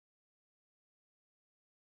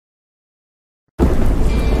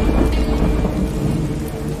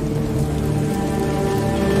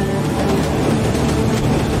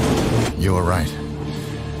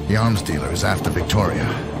The arms dealer is after Victoria.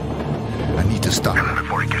 I need to stop him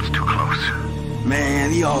before he gets too close.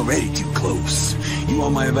 Man, he already too close. You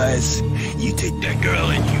want my advice? You take that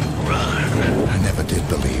girl and you run. I never did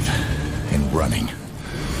believe in running.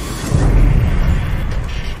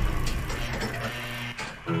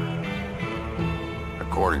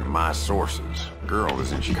 According to my sources, girl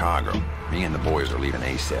is in Chicago. Me and the boys are leaving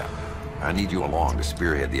ASAP. I need you along to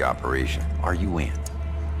spearhead the operation. Are you in?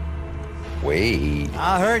 Wait.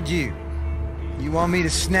 I heard you. You want me to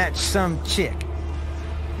snatch some chick?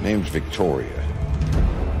 Name's Victoria.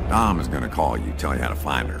 Dom is gonna call you, tell you how to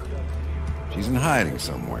find her. She's in hiding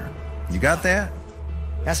somewhere. You got that?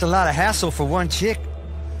 That's a lot of hassle for one chick.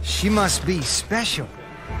 She must be special.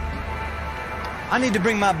 I need to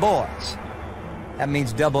bring my boys. That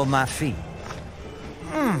means double my fee.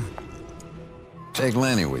 Take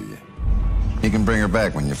Lenny with you. He can bring her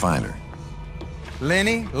back when you find her.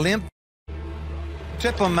 Lenny, limp,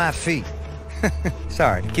 triple my fee.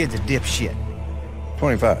 Sorry, the kid's a dipshit.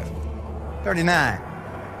 25. 39.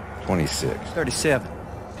 26. 37.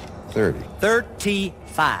 30.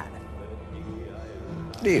 35.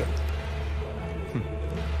 Deal.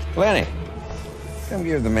 Lenny, come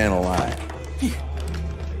give the man a line.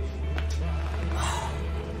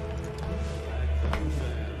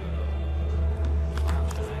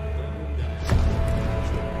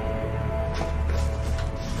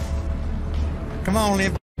 Come on,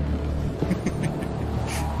 Limp.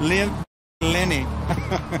 Limp Lenny.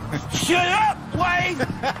 Shut up, Wade!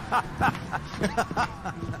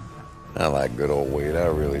 I like good old Wade, I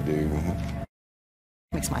really do.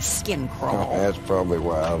 Makes my skin crawl. That's probably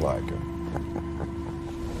why I like him.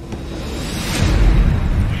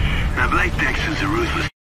 Now, Blake Dexter's a ruthless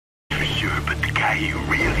for sure, but the guy you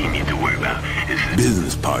really need to worry about is his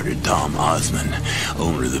business partner, Dom Osmond,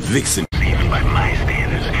 owner of the Vixen. Even by my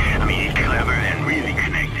standards, I mean, he's clever and really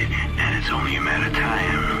connected, and it's only a matter of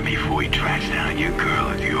time before he tracks down your girl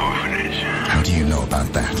at the orphanage. How do you know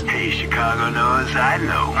about that? Hey, Chicago knows, I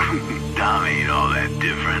know. Dom ain't all that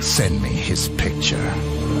different. Send me his picture.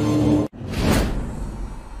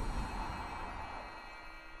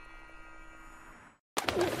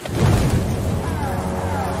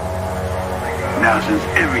 Now, since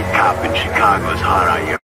every cop in Chicago is hot on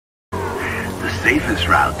you, the safest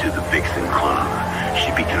route to the Vixen Club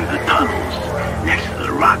should be through the tunnels next to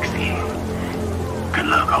the Roxy. Good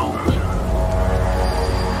luck, Holmes.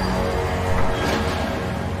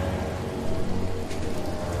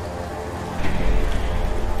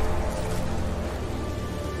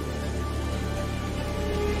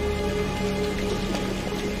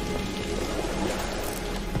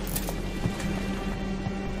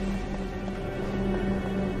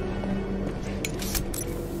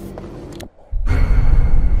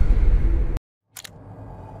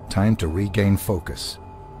 Time to regain focus.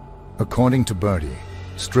 According to Birdie,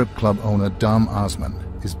 strip club owner Dom Osmond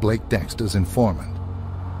is Blake Dexter's informant.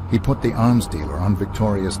 He put the arms dealer on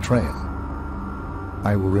Victoria's trail.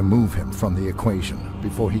 I will remove him from the equation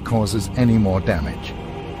before he causes any more damage.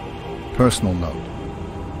 Personal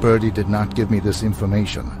note, Birdie did not give me this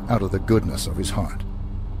information out of the goodness of his heart.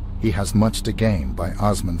 He has much to gain by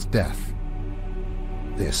Osmond's death.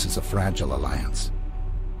 This is a fragile alliance.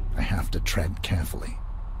 I have to tread carefully.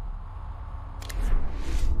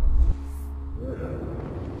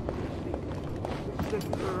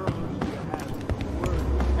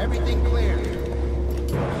 Everything clear.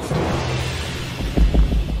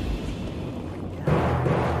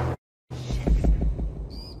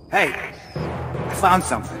 Hey, I found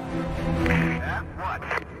something. What?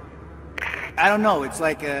 I don't know, it's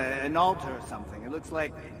like an altar or something. It looks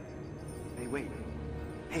like... Hey, wait.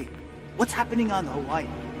 Hey, what's happening on Hawaii?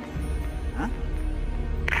 Huh?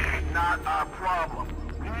 Not our problem.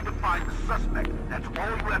 We need to find the suspect. That's all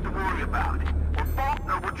you have to worry about. Or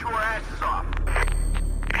Faulkner would your asses off.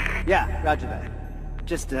 Yeah, roger that.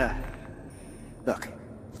 Just, look,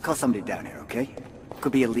 call somebody down here, okay?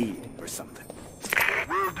 Could be a lead or something.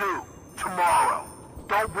 Will do. Tomorrow.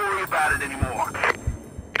 Don't worry about it anymore.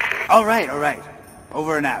 All right.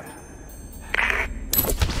 Over and out.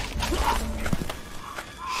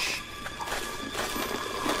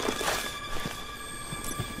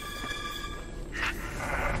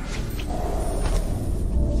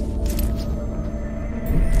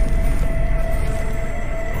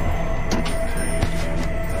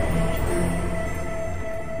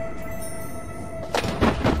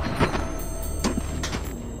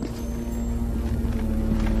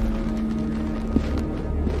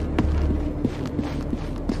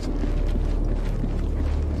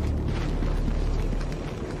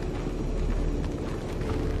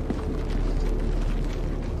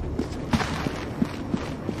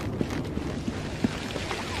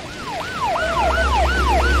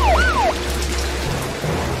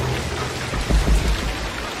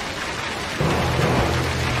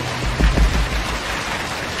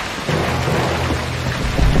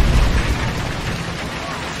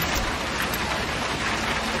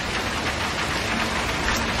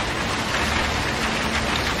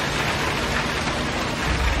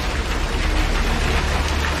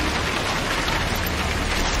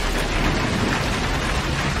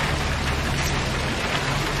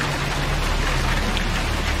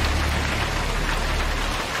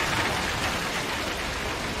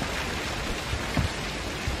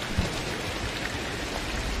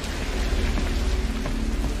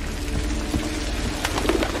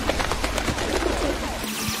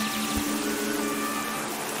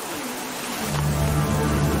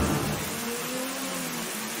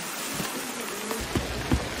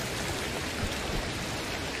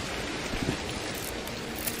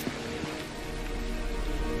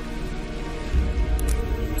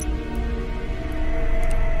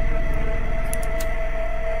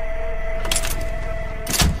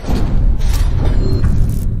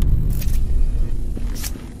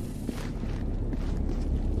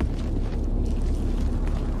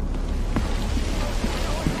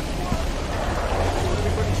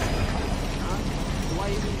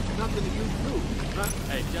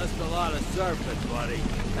 buddy.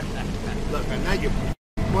 Look, I'm not your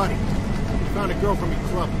buddy. We found a girl from your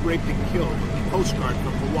club raped and killed. A postcard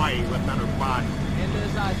from Hawaii left on her body. And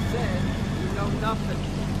as I said, you know nothing.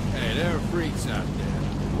 Hey, there are freaks out there.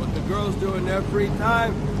 What the girls do in their free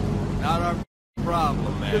time, not our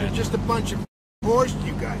problem, man. They're just a bunch of whores,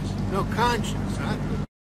 you guys. No conscience, huh?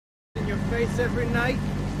 In your face every night?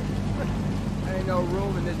 There ain't no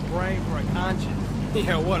room in this brain for a conscience.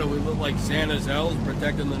 Yeah, what, do we look like Santa's elves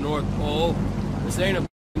protecting the North Pole? This ain't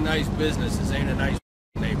a nice business, this ain't a nice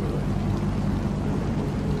neighborhood.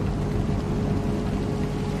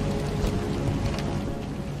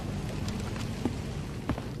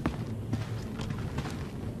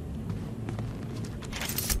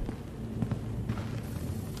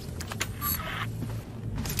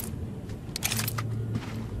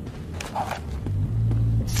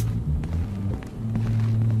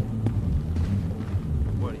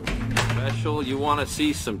 You want to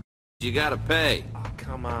see some, you gotta pay. Oh,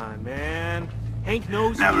 come on, man. Hank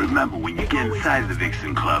knows. Now remember, when you get inside the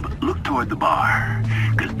Vixen Club, look toward the bar.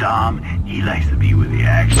 Cause Dom, he likes to be with the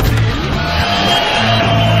action.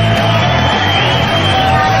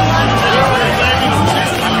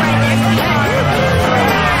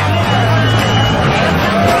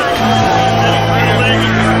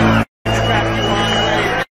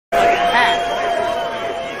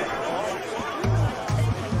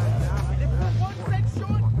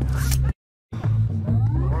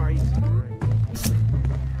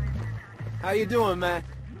 How you doing, man?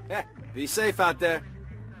 Yeah, be safe out there.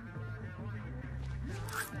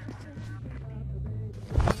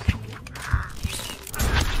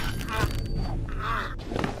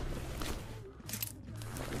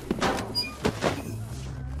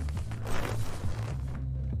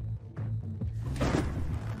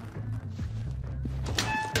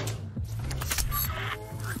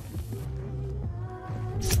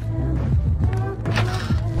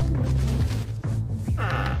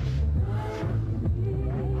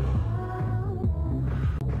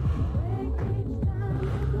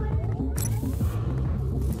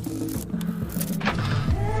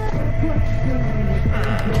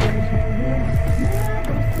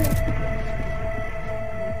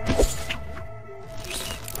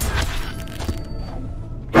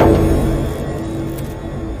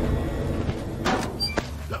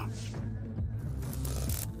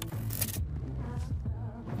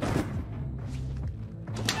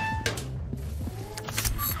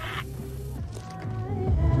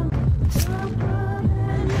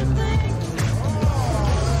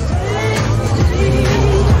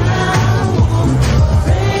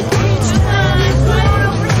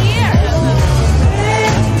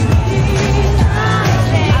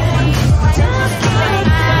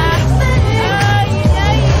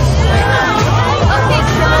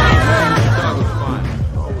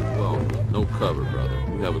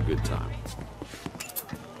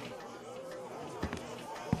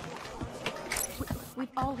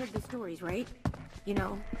 Right? You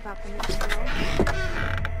know, about the missing girl. I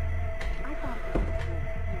thought it was cool,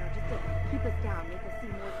 you know, just to keep us down, make us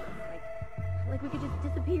seem worthless. Like we could just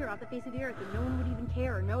disappear off the face of the earth and no one would even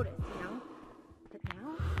care or notice, you know? But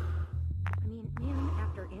now, I mean, man,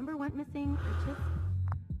 after Amber went missing,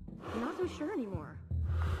 I'm not so sure anymore.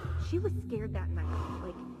 She was scared that night.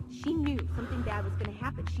 Like, she knew something bad was gonna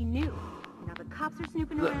happen. She knew. And now the cops are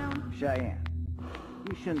snooping around. Cheyenne,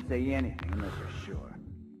 you shouldn't say anything unless you're sure.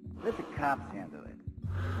 Let the cops handle it.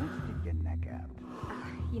 Don't stick your neck out.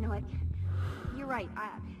 You know what? You're right.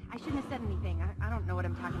 I shouldn't have said anything. I don't know what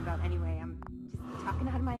I'm talking about anyway. I'm just talking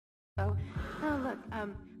out of my... Oh, look,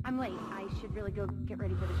 I'm late. I should really go get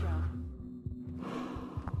ready for the show.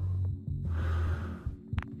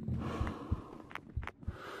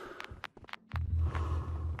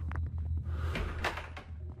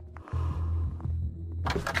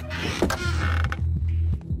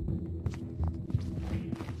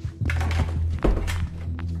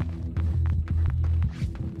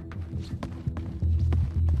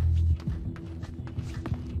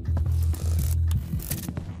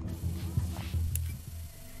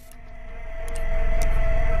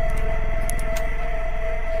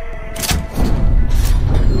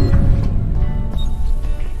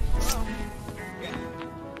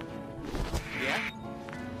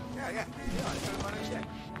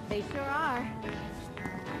 They sure are.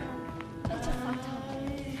 I just saw Tom.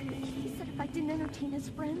 He said if I didn't entertain his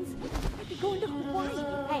friends, I'd be going to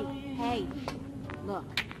Hawaii. Hey. Look,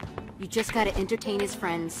 you just gotta entertain his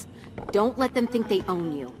friends. Don't let them think they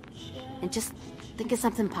own you. And just think of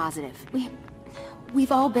something positive.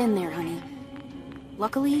 We've all been there, honey.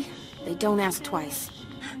 Luckily, they don't ask twice.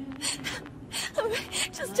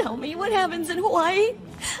 Just tell me what happens in Hawaii.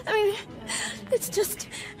 I mean, It's just,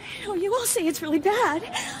 you all say it's really bad.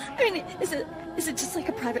 I mean, is it just like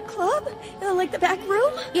a private club? Like the back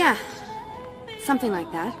room? Yeah, something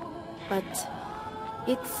like that. But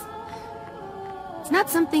it's not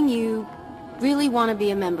something you really want to be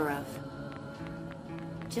a member of.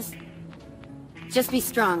 Just be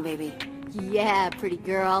strong, baby. Yeah, pretty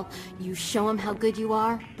girl. You show them how good you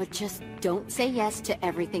are, but just don't say yes to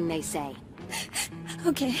everything they say.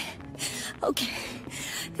 Okay. Okay.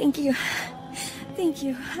 Thank you. Thank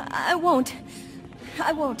you. I won't.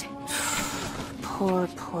 Poor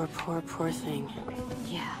thing.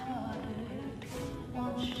 Yeah.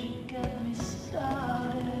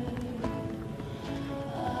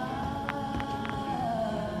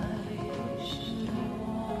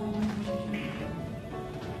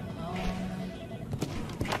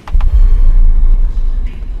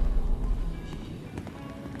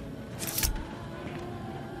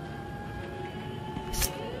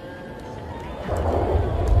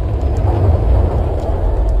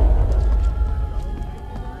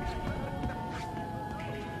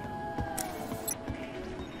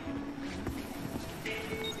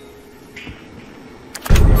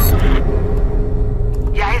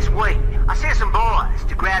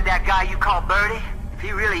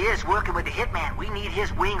 Working with the Hitman, we need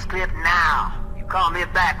his wings clipped now. You call me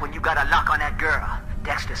back when you got a lock on that girl.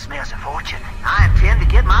 Dexter smells a fortune. I intend to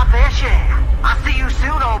get my fair share. I'll see you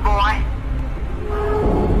soon, old boy.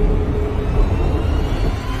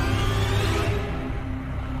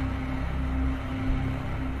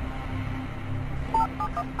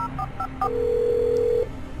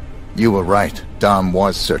 You were right. Dom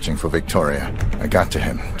was searching for Victoria. I got to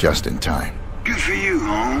him just in time. Good for you,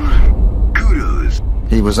 Holmes. Kudos.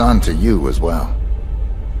 He was on to you as well.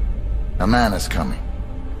 A man is coming.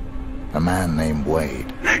 A man named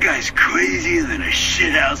Wade. That guy's crazier than a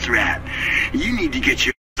shithouse rat. You need to get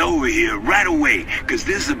your ass over here right away, because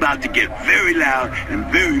this is about to get very loud and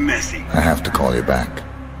very messy. I have to call you back.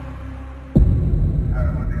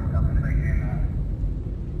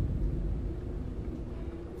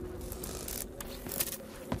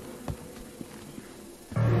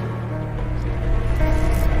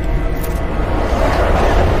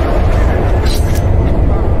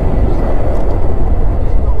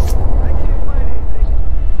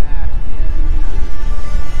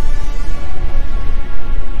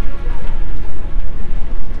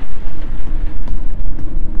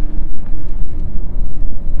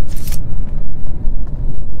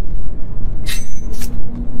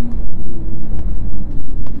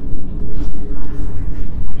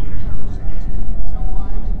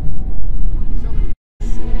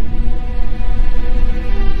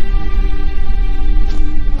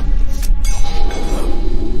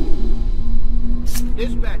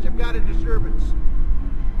 Dispatch, I've got a disturbance.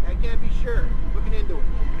 I can't be sure. Looking into it.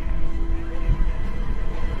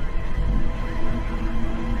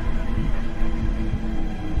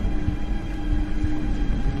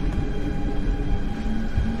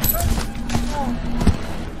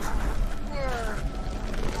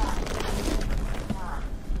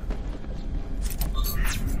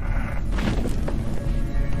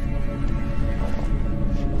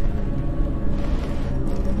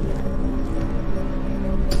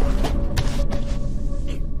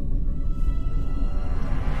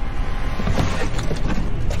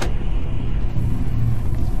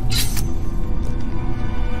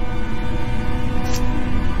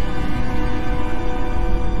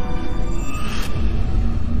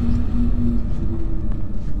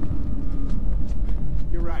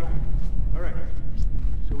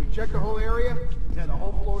 Check the whole area? Yeah, the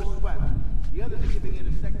whole floor is swept. The others are giving it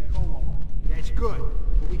a second comb over. That's good,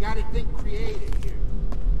 but we gotta think creative here.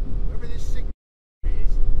 Whoever this sick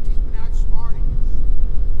is, he's been outsmarting us.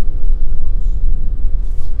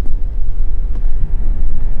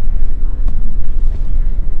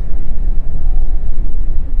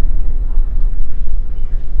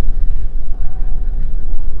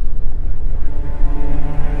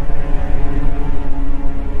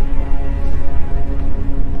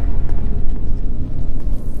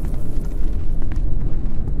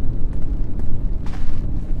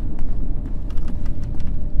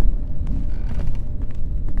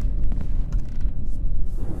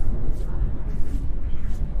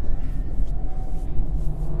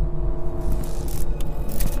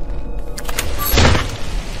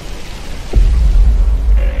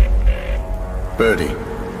 Birdie,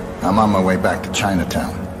 I'm on my way back to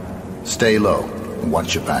Chinatown. Stay low and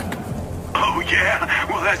watch your back. Oh, yeah?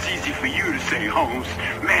 Well, that's easy for you to say, Holmes.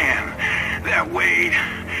 Man, that Wade,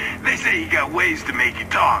 they say he got ways to make you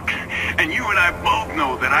talk. And you and I both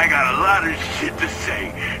know that I got a lot of shit to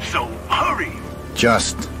say. So hurry.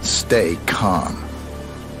 Just stay calm.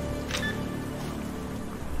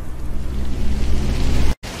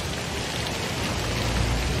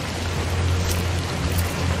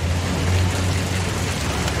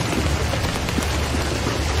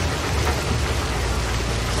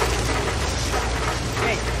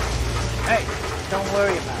 Hey, don't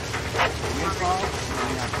worry about it. Your fault?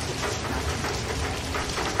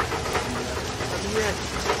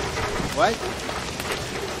 What?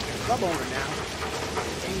 Club owner now.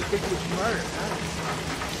 And you think it was murder, huh?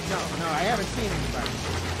 No, I haven't seen anybody.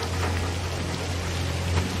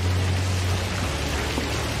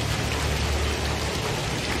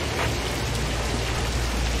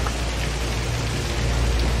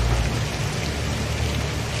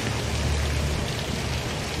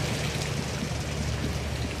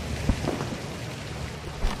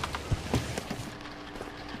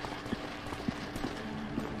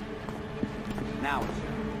 Now.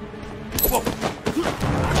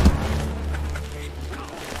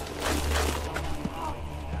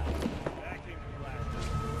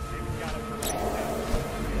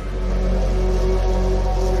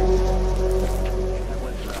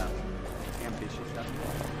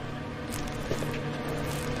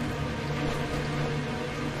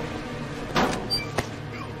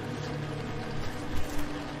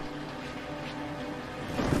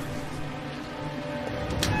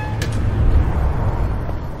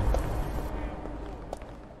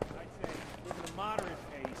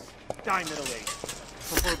 Die middle-aged,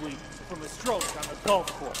 preferably from a stroke on the golf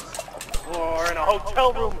course, or in a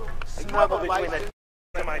hotel room snuggled between the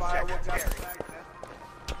and my secretary.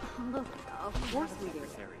 Look, of course we do.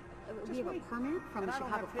 We have a permit from the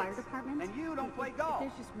Chicago Fire Department. And you don't play golf. If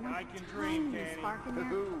there's just one I can dream, tiny Danny. spark in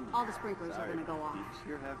there, all the sprinklers are going to go off.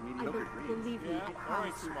 Sure have mediocre dreams. Believe me, I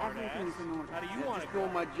promise you, everything's in order. How do you want to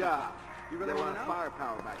Doing my job. You really want to know?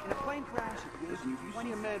 Firepower back In a plane crash, if you Listen, you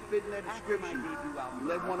see a man fitting that description, you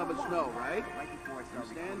let one of us know, right? right before I start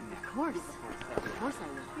Understand? Of course. Of course I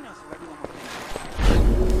will. You know, so everyone will think.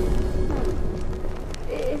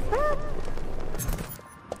 Is that...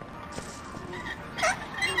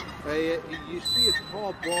 Hey, you see a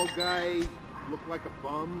tall, bald guy look like a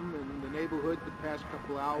bum in the neighborhood the past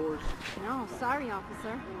couple hours? No, sorry,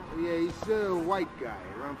 officer. Yeah, he's a white guy,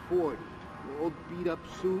 around 40. An old beat-up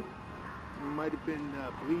suit. He might have been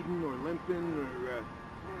bleeding or limping or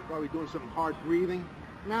probably doing some hard breathing.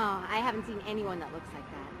 No, I haven't seen anyone that looks like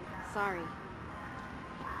that. Sorry.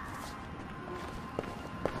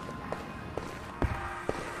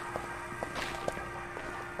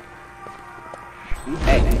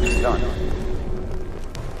 Hey, done.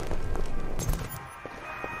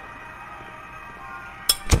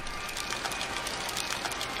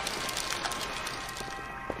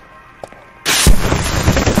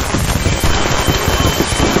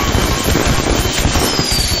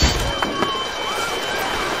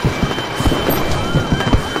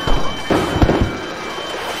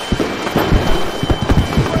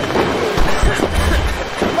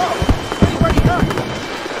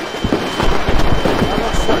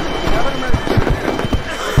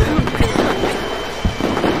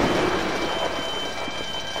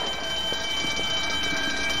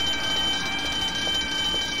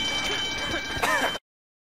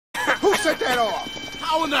 Who set that off?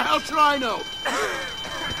 How in the hell should I know?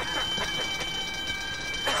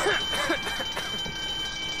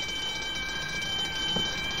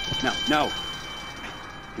 No.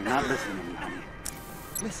 You're not listening to me, honey.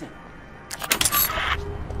 Listen.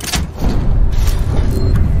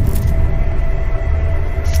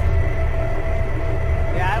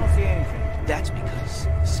 Yeah, I don't see anything. That's because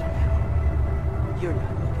somehow you're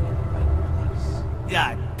not looking in the right place.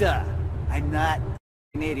 Yeah, duh. I'm not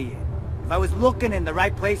an idiot. If I was looking in the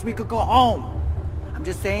right place, we could go home. I'm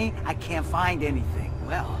just saying I can't find anything.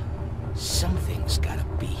 Well, something's gotta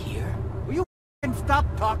be here. Will you f***ing stop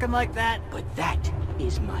talking like that? But that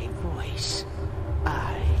is my voice.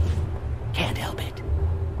 I can't help it.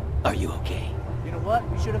 Are you okay? You know what?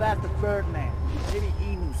 We should have asked the third man. Maybe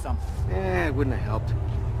he knew something. Eh, it wouldn't have helped.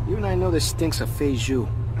 Even I know this stinks of Feijou.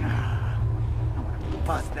 I want to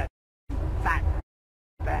bust that fat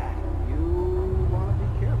bag. You want to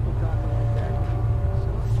be careful talking like that.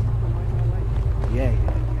 Some people might not like it. Yeah.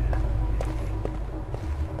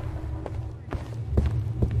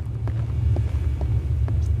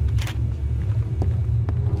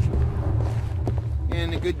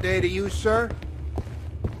 And a good day to you, sir?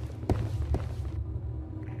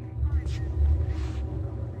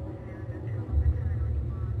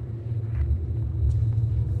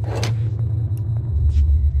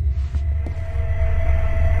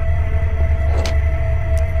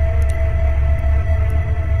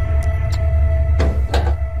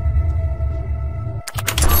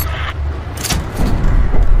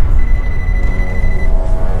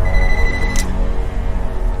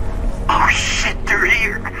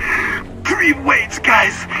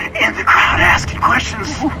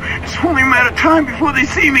 citizens. It's only a matter of time before they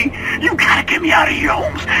see me. You gotta get me out of here,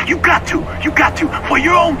 Holmes. You got to, for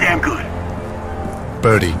your own damn good.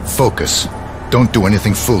 Birdie, focus. Don't do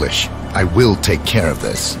anything foolish. I will take care of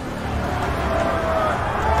this.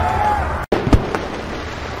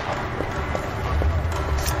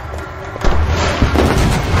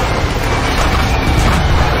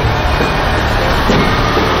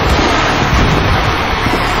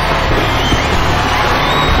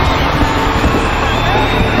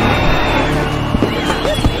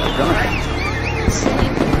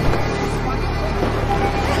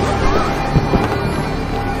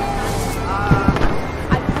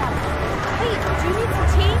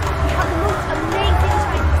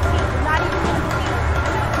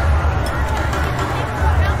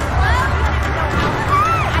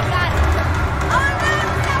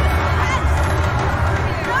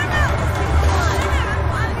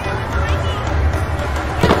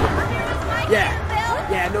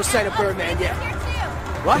 No sign of Birdman yet.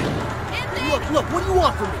 What? Look, what do you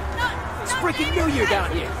want from me? It's freaking New Year down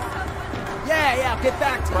here. Yeah, I'll get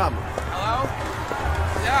back to you. Hello?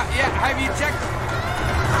 Yeah, have you checked?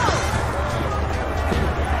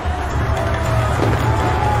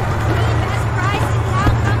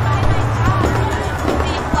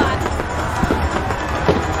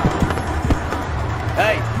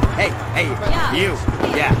 Hey, yeah. You.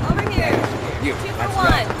 Yeah. Over here. You. 2 for That's 1.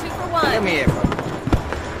 right. 2 for 1. Come here, bro.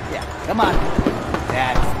 Yeah, come on.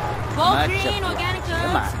 That's Gold much green, obliged. organic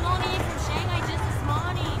Come herbs, on. slowly from Shanghai just this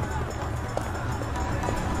morning.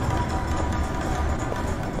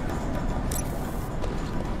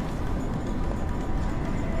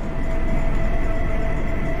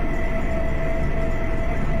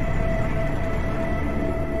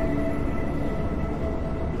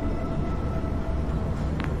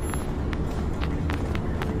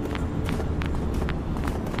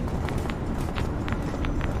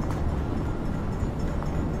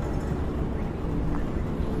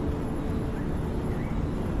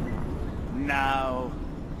 Now,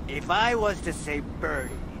 if I was to say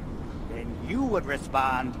Birdie, then you would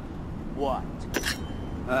respond, what?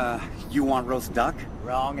 You want roast duck?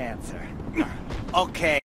 Wrong answer.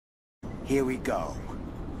 Okay, here we go.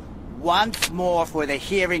 Once more for the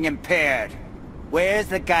hearing impaired. Where's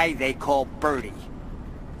the guy they call Birdie?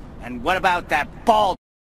 And what about that bald,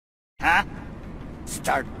 huh?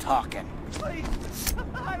 Start talking. Please,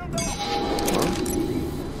 I don't know.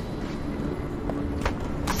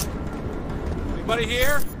 Anybody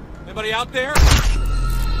here? Anybody out there?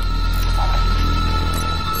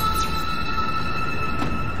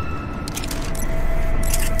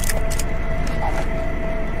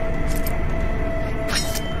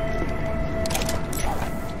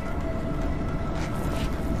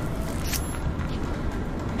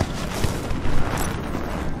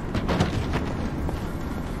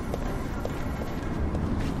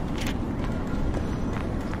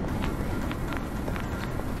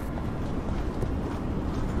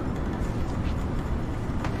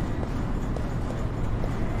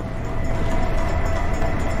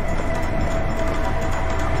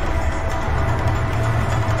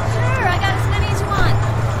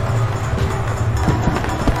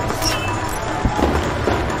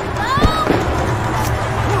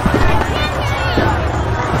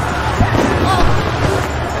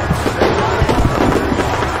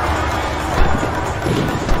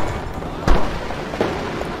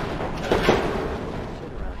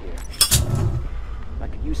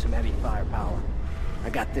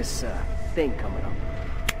 This thing coming up.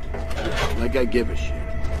 Like I give a shit.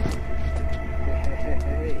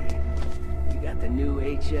 Hey, you got the new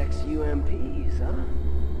HX UMPs, huh?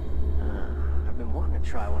 I've been wanting to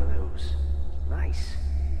try one of those. Nice.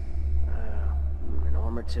 And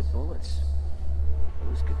armor tip bullets.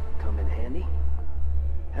 Those could come in handy.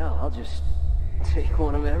 Hell, I'll just take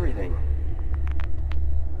one of everything.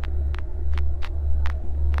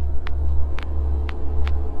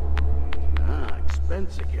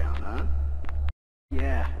 Expense account, huh?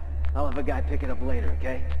 Yeah. I'll have a guy pick it up later,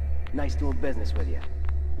 okay? Nice doing business with you.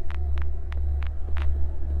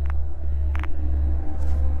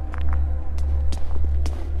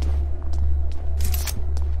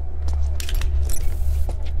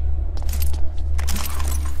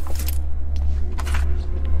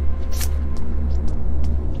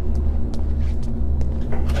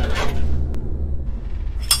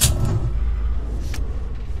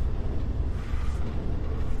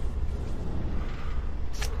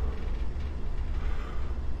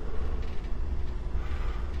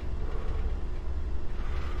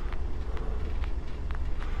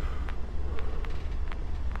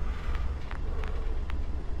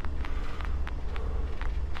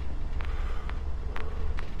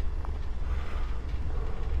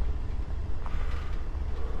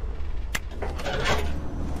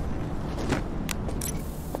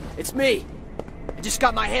 It's me. I just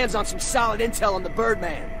got my hands on some solid intel on the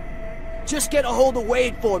Birdman. Just get a hold of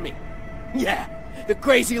Wade for me. Yeah, the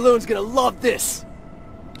crazy loon's gonna love this.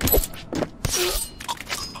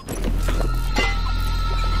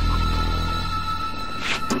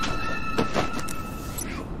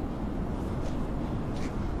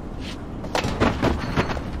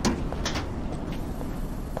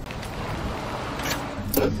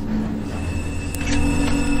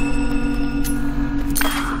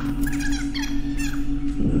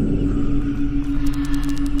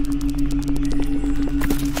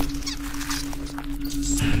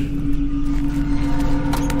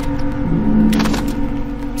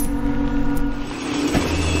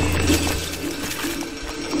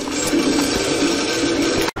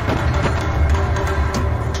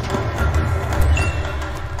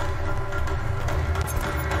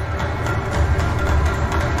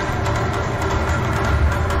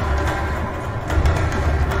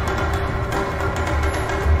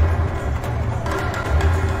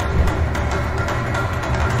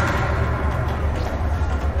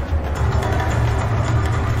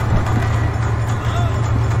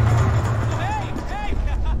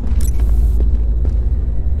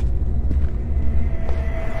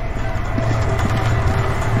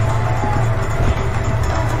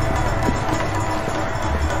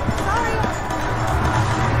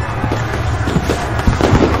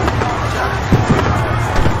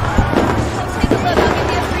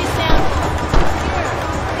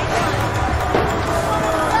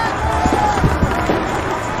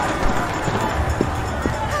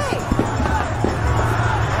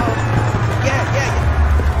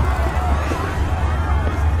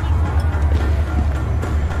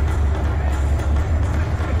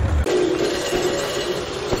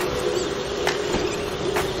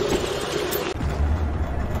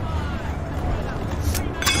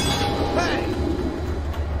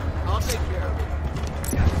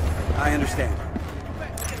 I understand.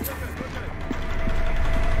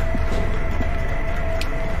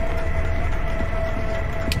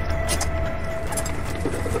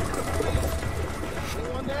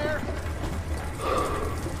 Anyone there?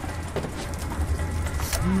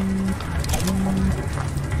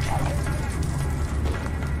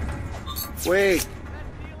 Wait.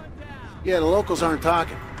 Yeah, the locals aren't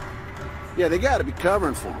talking. Yeah, they gotta be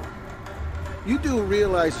covering for them. You do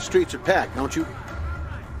realize the streets are packed, don't you?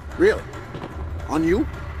 Really? On you?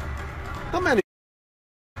 How many?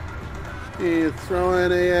 You throw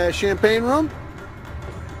in a champagne room?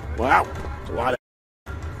 Wow, it's a lot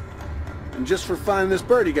of... And just for finding this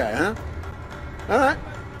birdie guy, huh? All right,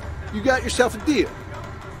 you got yourself a deal.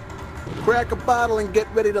 Crack a bottle and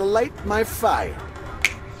get ready to light my fire.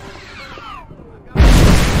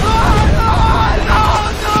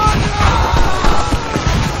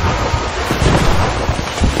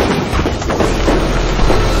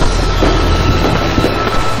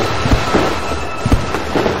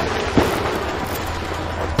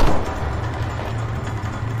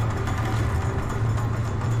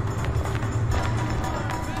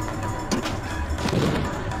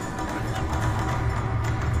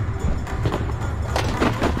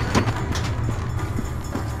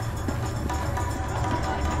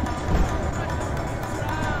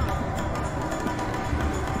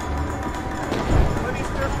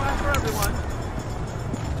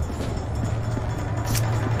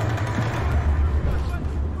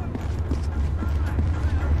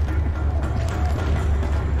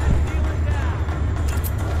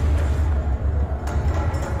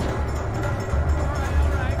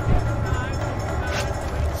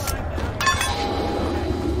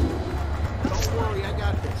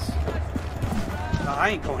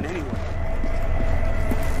 I ain't going anywhere.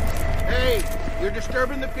 Hey, you're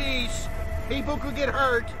disturbing the peace. People could get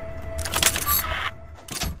hurt.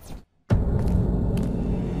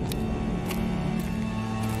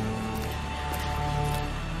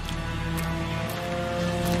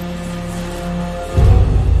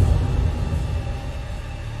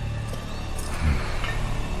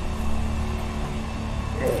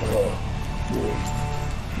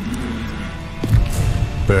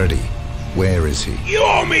 Birdie, where is he? You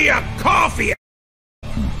owe me a coffee!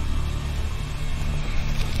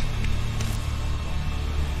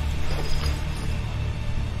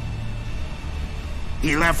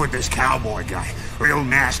 He left with this cowboy guy. Real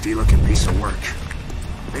nasty looking piece of work.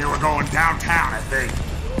 They were going downtown, I think.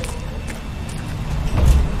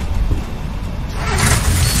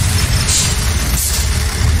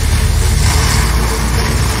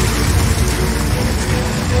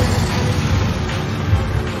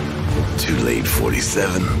 Too late,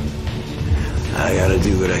 47. I gotta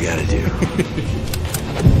do what I gotta do.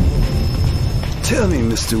 Tell me,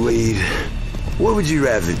 Mr. Wade, what would you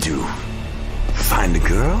rather do? Find a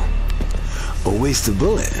girl? Or waste a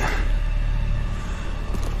bullet?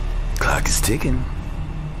 Clock is ticking.